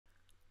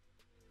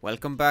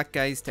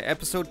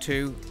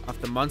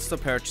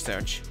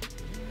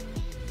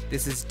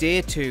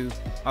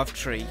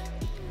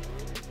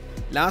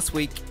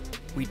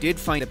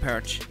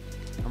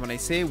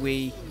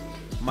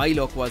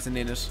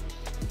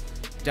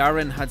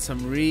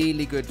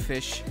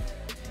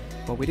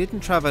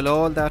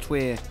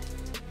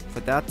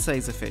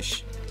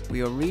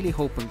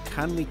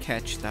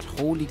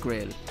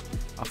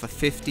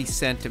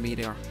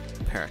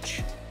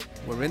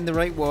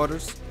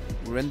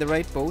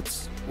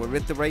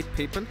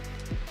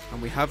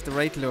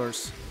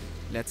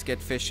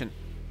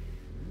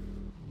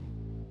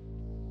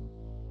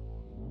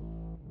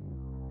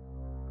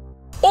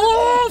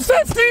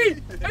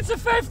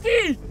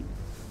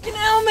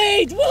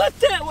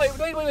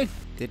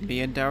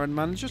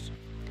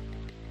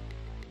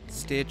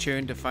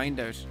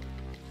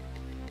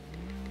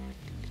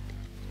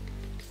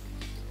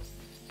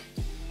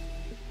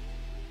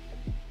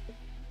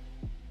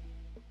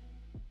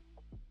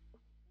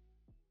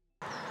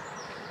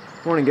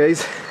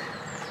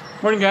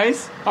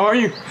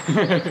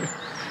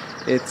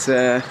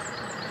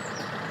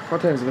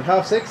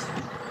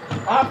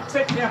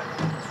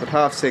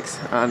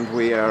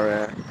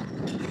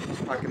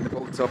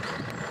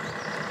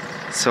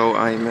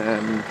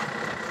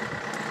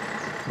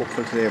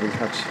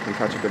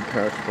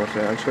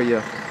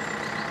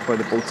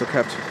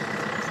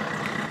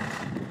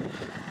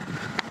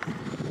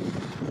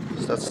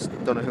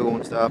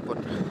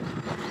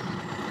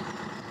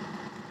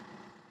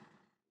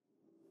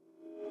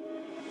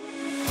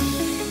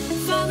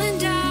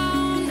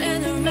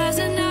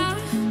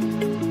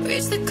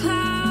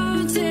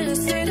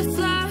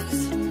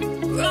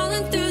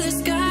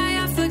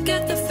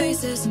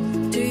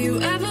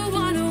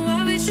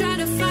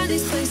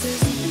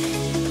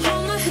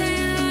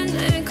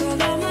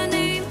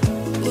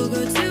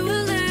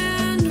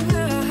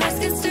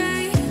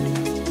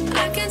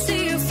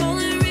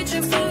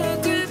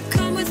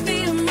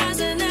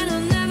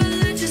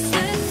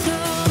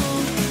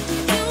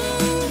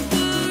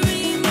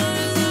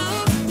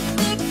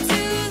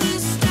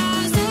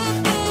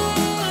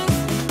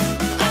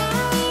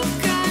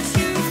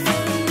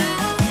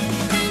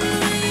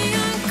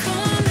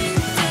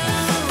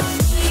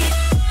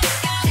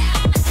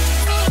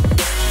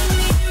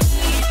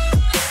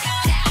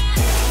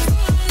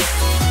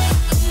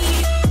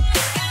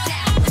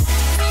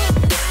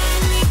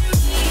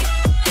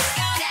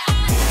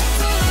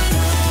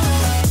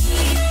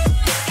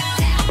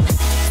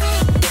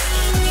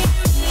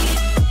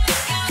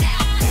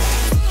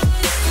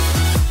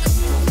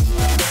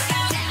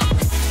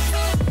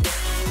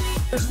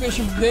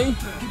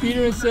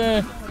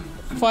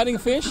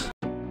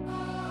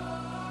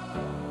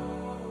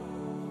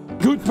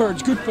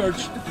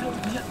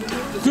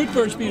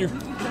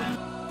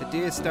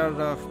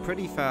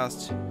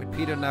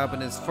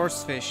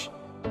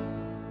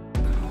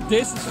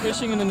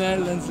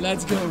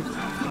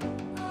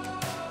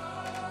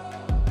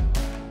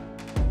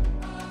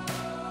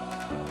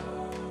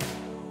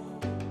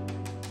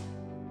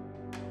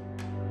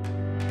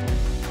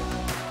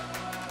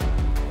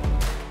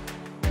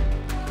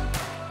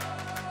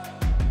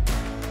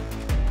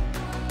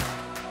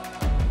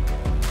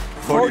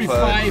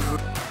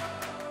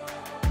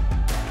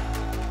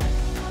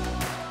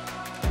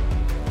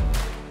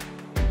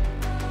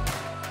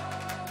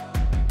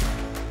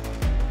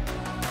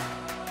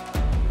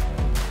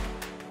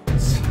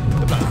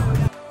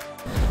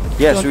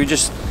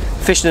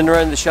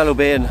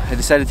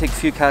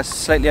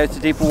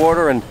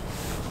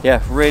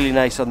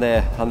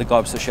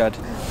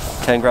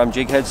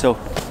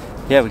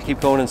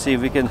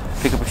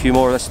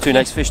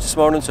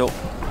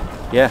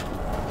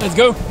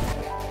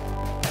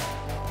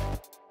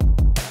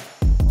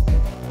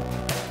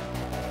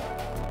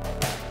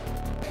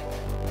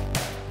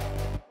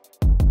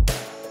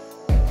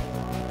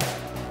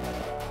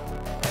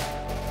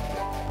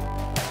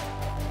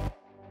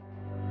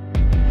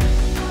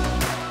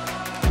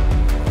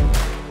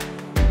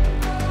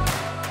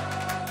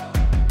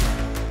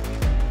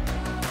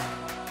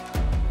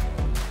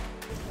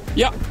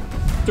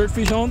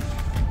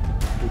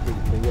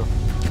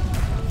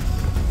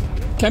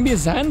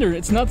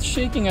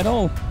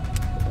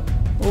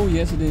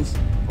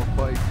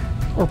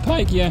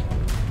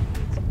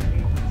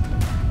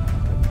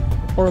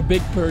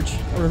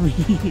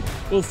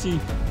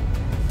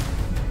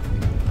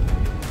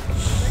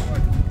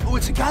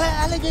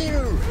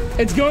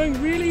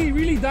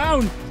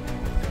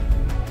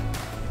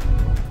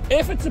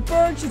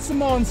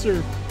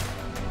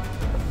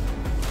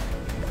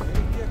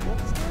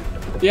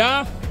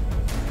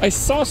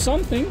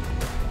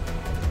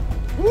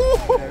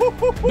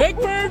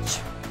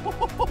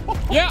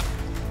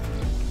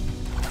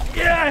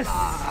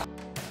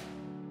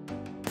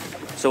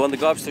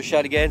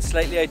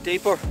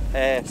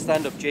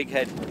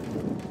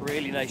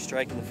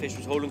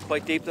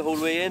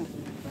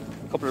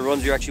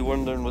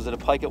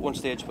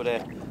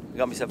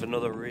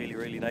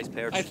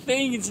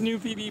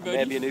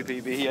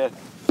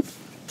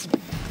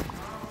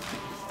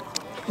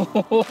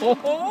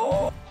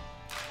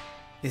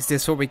Is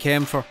this what we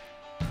came for?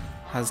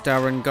 Has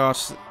Darren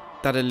got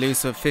that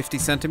elusive 50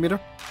 centimetre?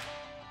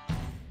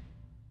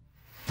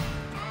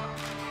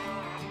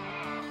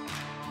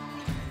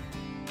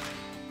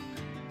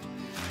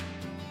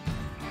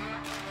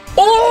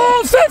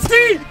 Oh, 50!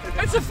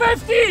 It's a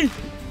 50!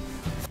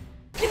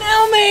 Fucking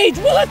hell, mate!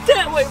 What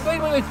the? Wait.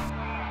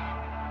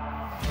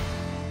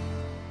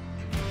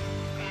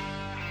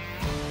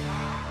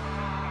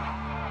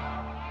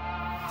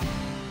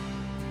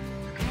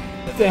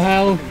 What the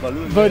hell,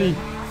 buddy?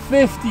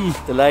 50!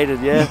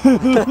 Delighted, yeah.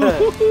 Look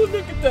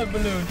at that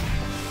balloon.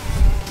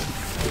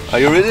 Are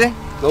you ready?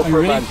 Go for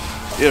it, ready? man.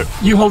 Here.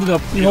 You hold it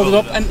up. You hold it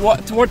up and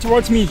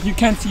towards me. You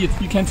can't see it.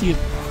 You can't see it.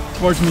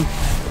 Towards me.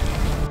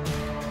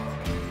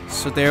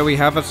 So there we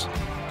have it.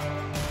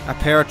 A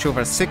perch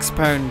over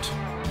 £6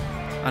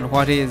 and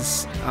what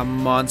is a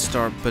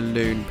monster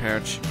balloon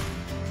perch.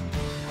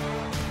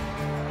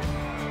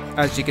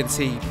 As you can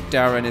see,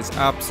 Darren is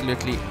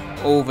absolutely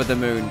over the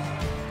moon,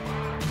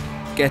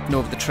 getting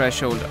over the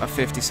threshold of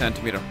 50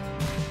 centimetre.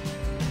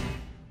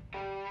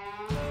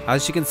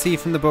 As you can see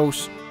from the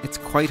boat, it's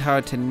quite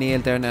hard to nail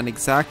down an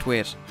exact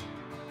weight,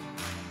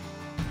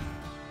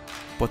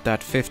 but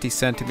that 50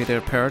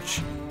 centimetre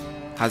perch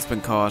has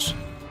been caught.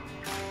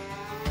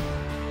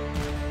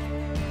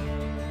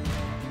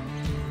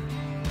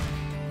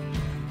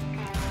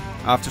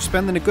 After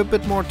spending a good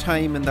bit more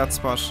time in that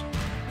spot,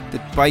 the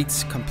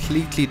bites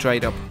completely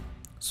dried up.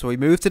 So we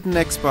moved to the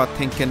next spot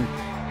thinking,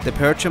 the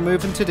perch are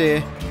moving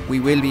today, we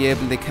will be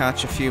able to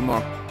catch a few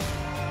more.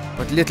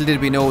 But little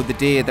did we know the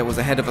day that was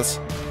ahead of us.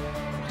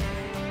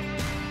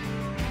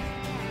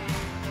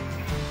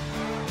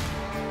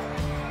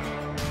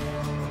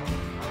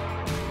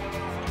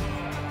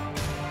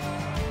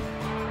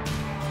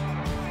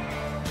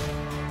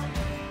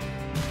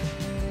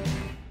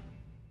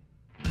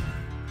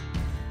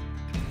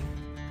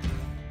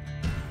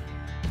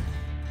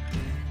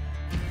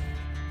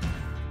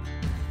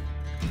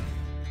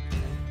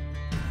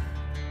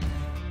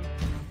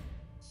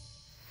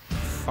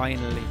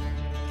 Finally,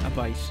 a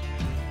bite.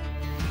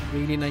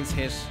 Really nice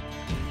hit.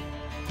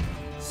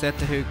 Set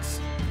the hooks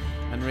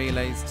and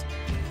realised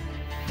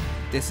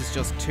this is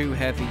just too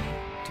heavy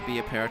to be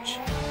a perch.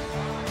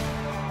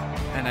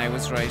 And I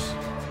was right.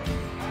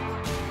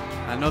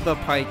 Another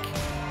pike.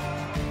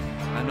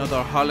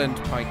 Another Holland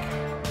pike.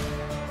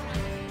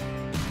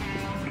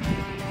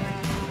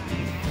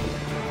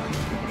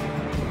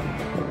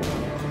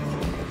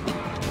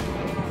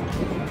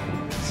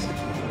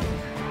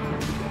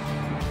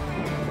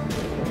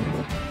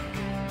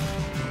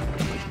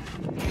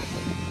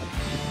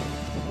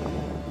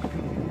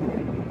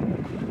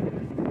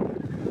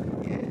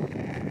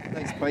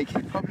 Pike,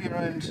 probably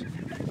around £8.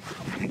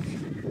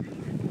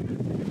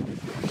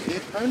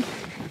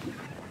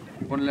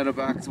 I want to let her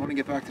back, so I want to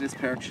get back to this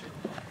perch.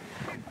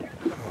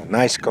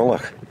 Nice colour.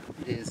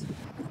 It is.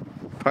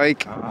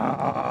 Pike.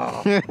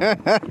 Oh.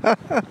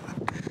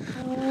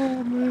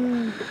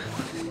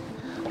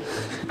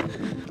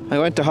 I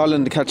went to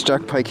Holland to catch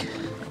Jack Pike.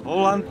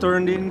 Holland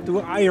turned into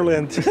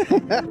Ireland.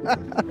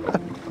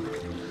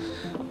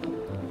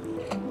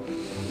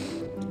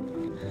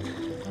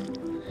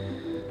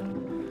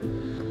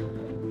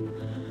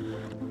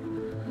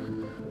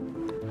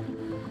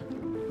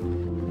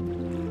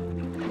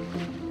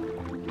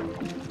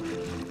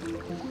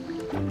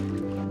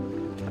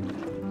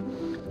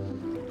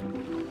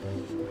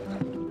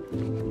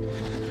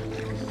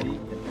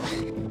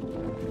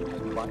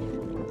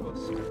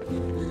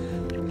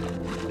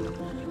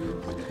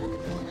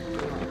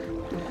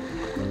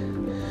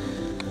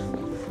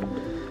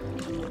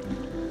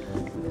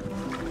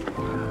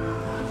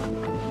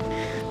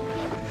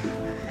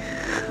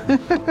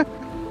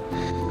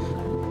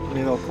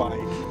 Little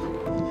pike.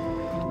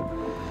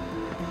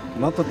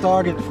 Not the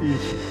target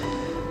fish.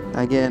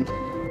 Again.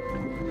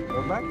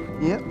 Go back?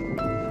 Yep.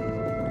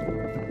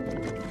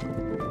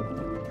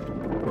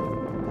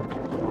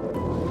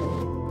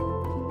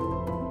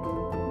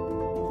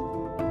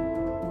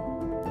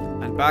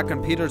 And back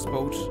on Peter's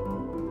boat,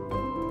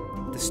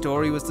 the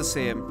story was the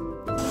same.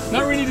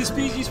 Not really the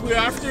species we're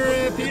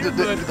after, Peter,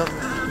 but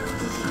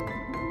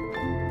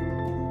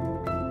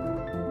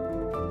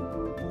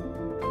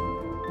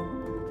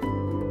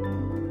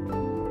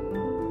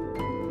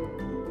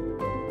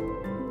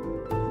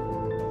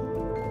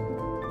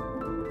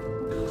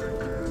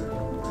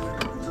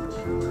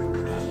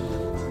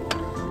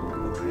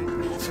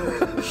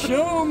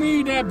show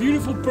me that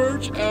beautiful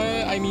perch,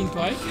 I mean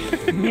pike.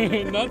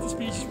 Not the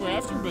species we're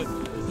after, but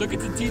look at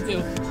the detail.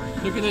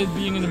 Look at it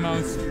being in the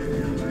mouth.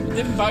 It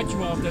didn't bite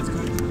you off, that's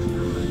good.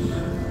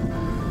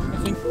 I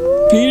think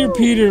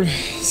Peter,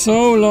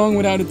 so long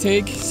without a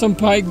take. Some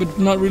pike, but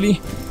not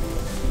really.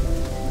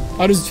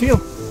 How does it feel?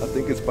 I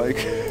think it's pike.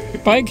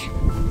 Pike?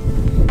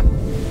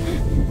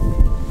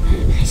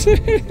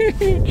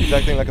 It's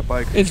acting like a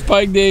pike. It's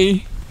pike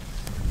day.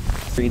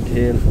 Green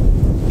tail.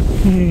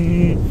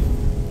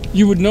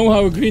 You would know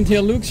how a green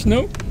tail looks,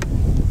 no?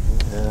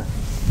 Yeah.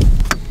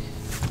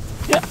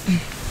 Yeah.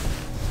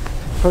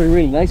 Probably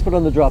really nice, but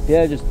on the drop,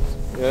 yeah, just.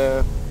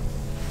 Yeah.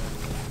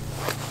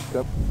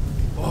 Yep.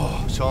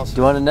 Oh, chance. Do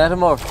you want to net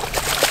him or?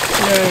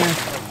 Yeah.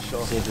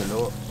 Seems to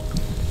know.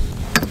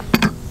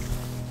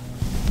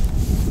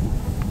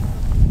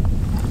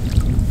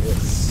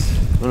 Yes.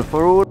 Want to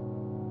forward?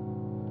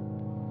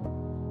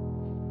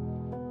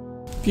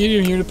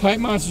 Peter, you're the pipe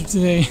master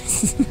today.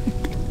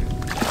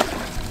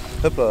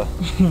 Hippa.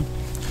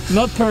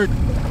 Not Perch.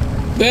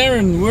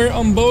 Baron, we're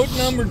on boat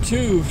number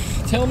 2.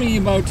 Tell me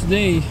about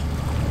today.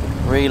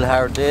 Real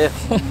hard day.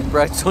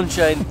 Bright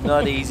sunshine,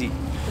 not easy.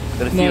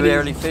 Got a few Not easy.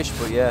 early fish,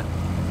 but yeah,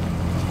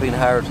 it's been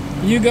hard.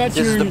 You got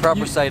This your. is the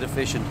proper you- side of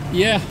fishing.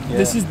 Yeah,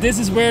 this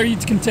is where you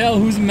can tell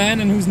who's a man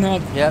and who's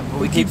not. Yeah, but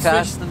we keep keep fish-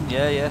 casting.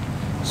 Yeah.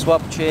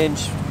 Swap,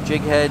 change,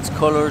 jig heads,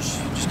 colours.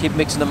 Just keep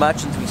mixing and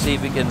matching until we see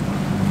if we can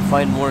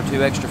find 1 or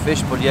 2 extra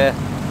fish. But yeah,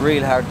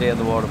 real hard day on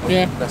the water. But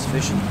Yeah. that's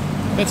fishing.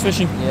 That's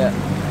fishing. Yeah.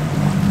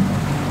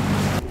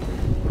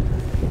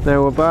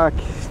 Now we're back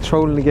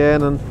trolling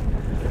again, and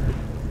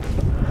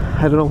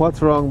I don't know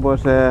what's wrong,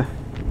 but I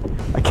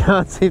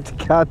can't seem to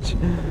catch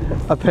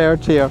a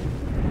perch here.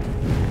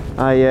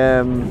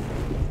 We're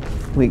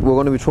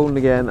going to be trolling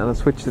again, and I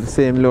switched to the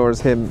same lure as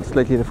him,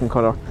 slightly different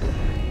colour.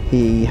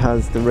 He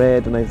has the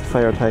red and I have the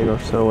fire tiger,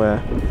 so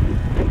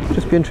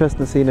just be interesting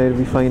to see now if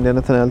we find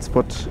anything else.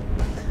 But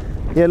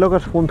yeah, look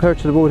at 1 perch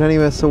at the boat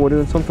anyway, so we're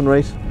doing something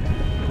right,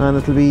 and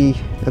it'll be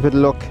a bit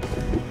of luck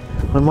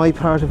on my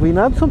part if we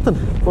nab something.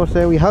 But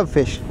we have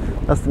fish,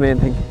 that's the main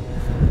thing,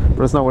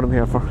 but it's not what I'm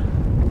here for.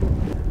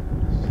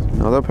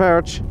 Another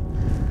perch.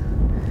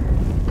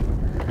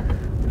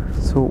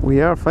 So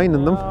we are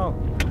finding them.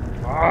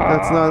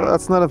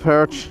 That's not a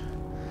perch.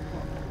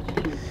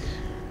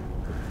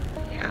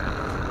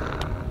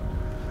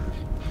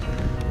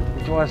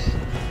 It was.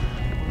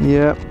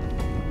 Yeah.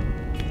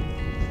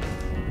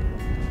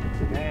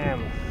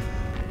 Damn.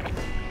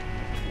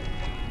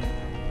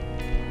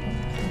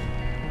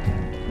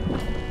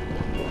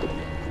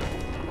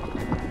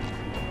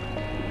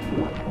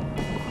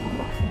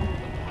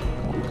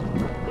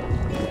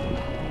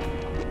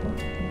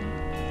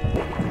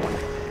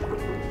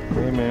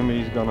 Okay,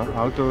 maybe he's gonna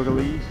auto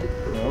release.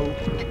 No.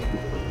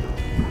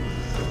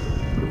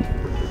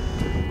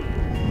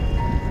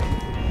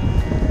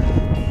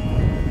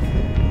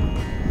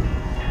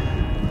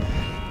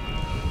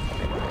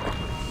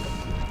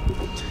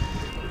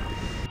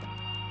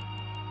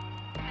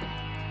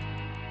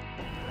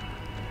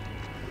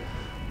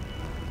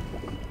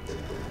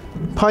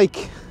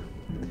 Pike,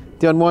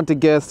 the unwanted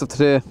guest of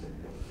today.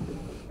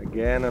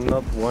 Again, I'm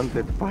not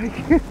wanted pike.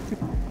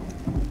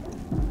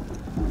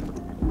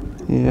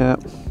 Yeah.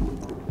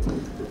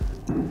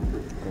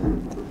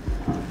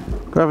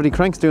 Gravity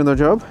cranks doing their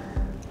job.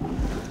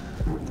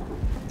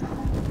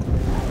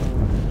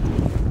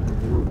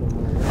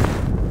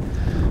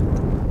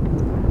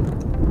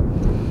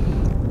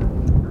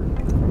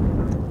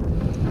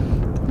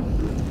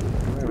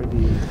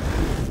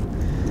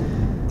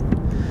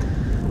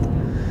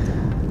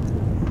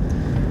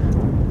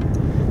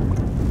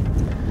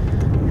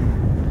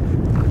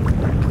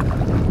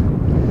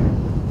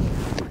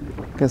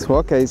 Guess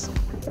what, guys?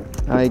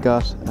 I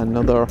got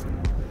another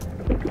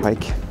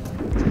pike.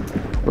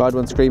 Rod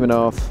went screaming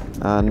off,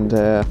 and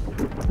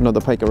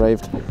another pike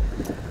arrived.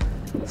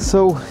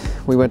 So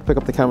we went to pick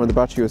up the camera. The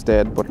battery was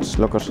dead, but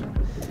look at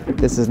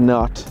this has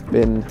not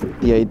been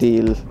the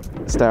ideal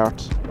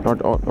start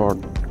or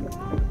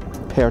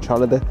perch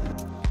holiday.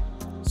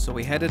 So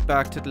we headed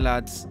back to the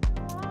lads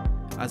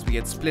as we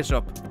had split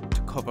up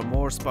to cover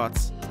more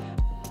spots,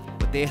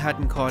 but they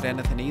hadn't caught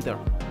anything either.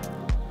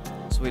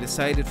 So we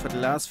decided for the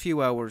last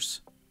few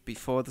hours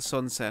before the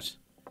sunset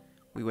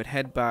we would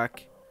head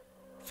back,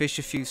 fish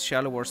a few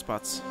shallower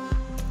spots,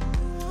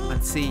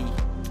 and see,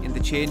 in the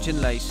change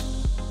in light,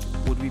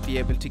 would we be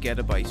able to get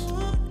a bite.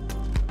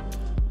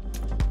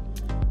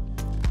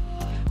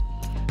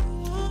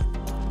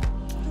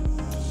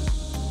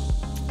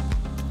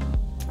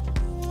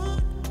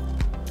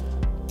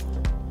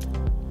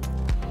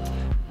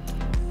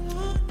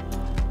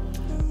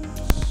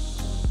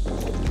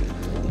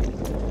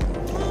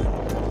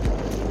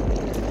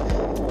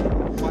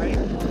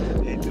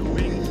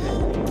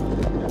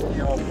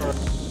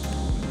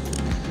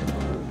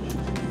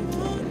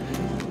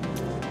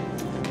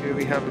 Here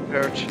we have a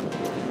perch.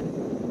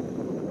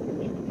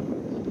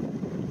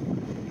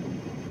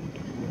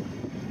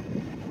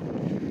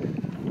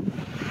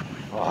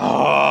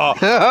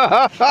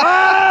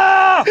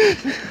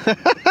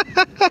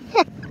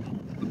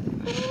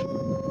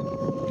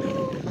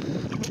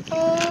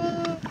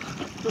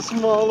 The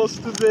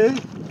smallest today.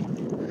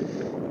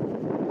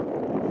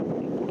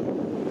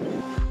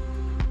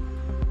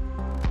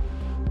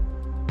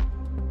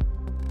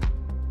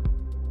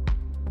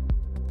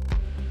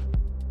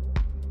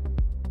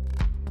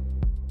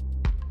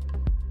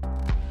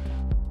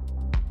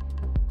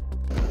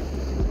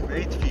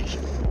 Great fish.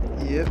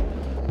 Yep.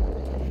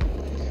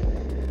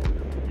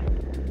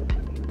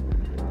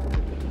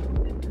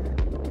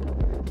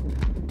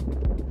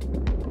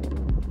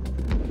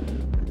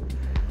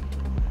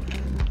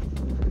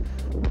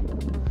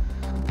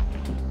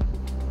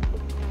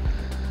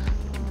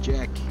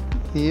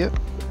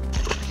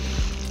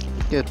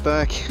 Get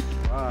back.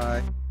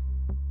 Bye.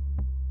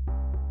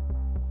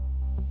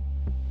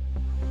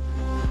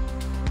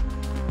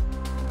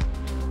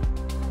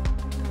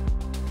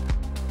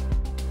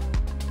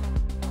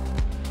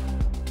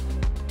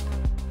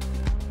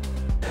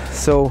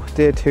 So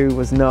day 2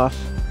 was not,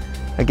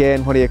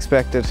 again, what he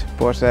expected,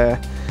 but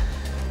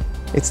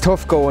it's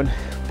tough going.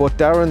 But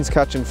Darren's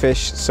catching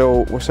fish,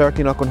 so we're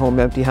certainly not going home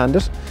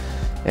empty-handed.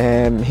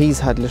 He's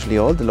had literally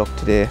all the luck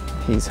today.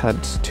 He's had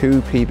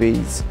 2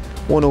 PBs,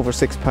 one over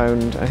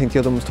 £6. I think the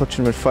other one was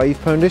touching with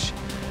 £5-ish.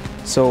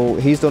 So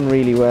he's done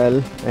really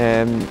well.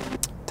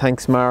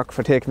 Thanks Mark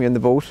for taking me on the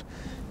boat.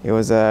 It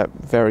was a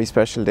very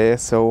special day.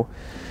 So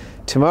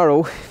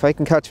tomorrow, if I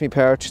can catch me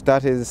perch,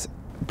 that is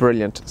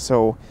brilliant.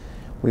 So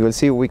we will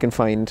see what we can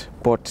find.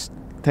 But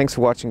thanks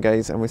for watching,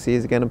 guys, and we'll see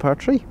you again in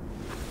part 3.